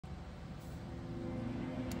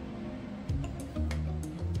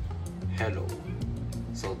Hello.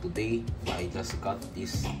 So today I just got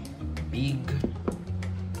this big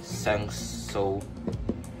ShengShou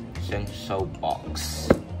box.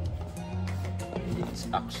 And it's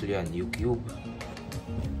actually a new cube.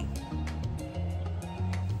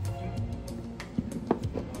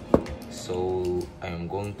 So I am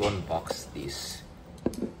going to unbox this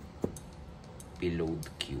pillowed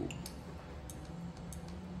cube.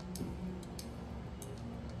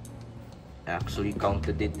 I actually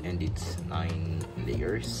counted it and it's 9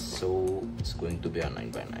 layers, so it's going to be a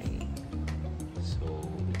 9x9. So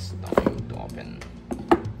it's time to open.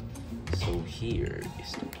 So here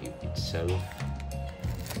is the cube itself.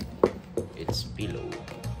 It's pillowed.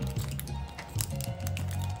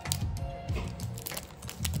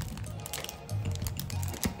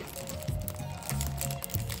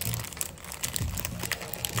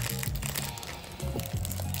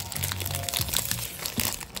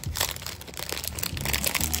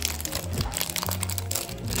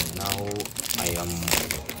 Now I am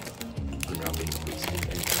unwrapping the bracelet,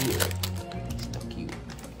 and here is the cube,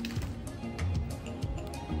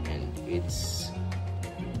 and it's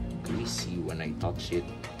greasy when I touch it.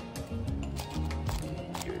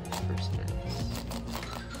 Here it first turns.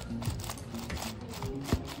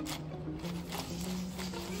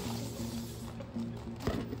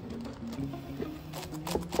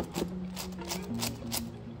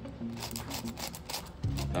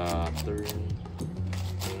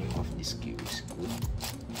 Turn of this cube is good.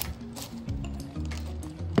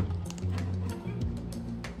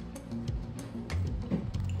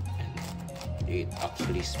 And it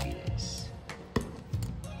actually spins.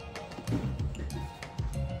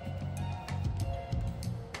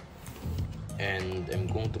 And I'm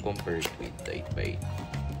going to compare it with the 8x8.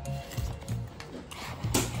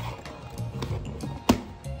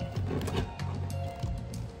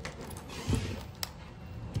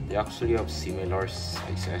 They actually have similar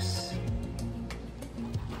sizes.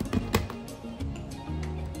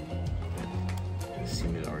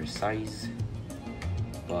 Similar size,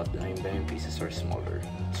 but the 9x9 pieces are smaller.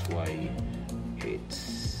 That's why it's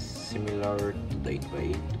similar to the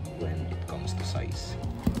 8x8 when it comes to size.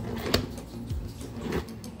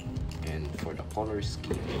 And for the color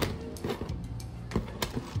scheme,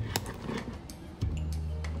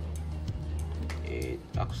 it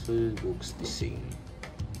actually looks the same,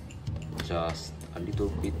 just a little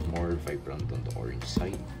bit more vibrant on the orange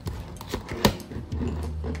side.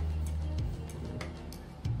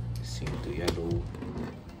 Same to yellow,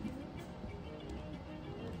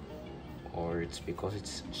 or it's because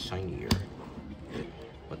it's shinier,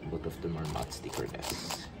 but both of them are matte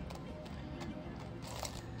stickerless.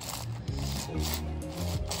 So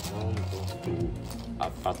now I'm going to do a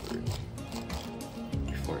pattern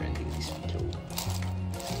before ending this video.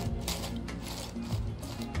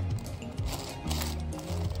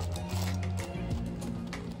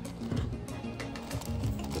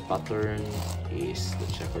 Pattern is the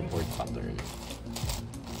checkerboard pattern,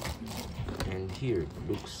 and here it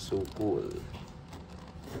looks so cool.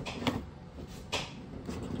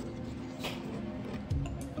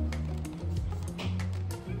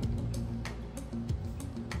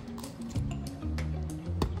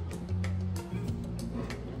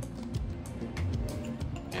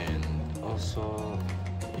 And also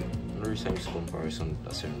another size comparison to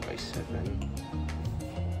 7x7.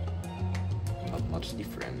 Not much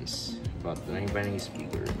difference, but the 9x9 is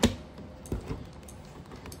bigger.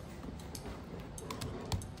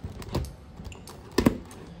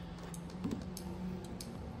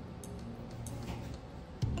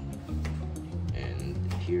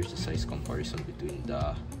 And here's the size comparison between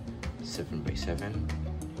the 7x7,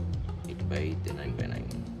 8x8, and 9x9.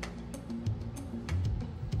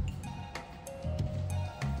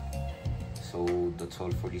 So that's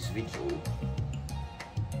all for this video.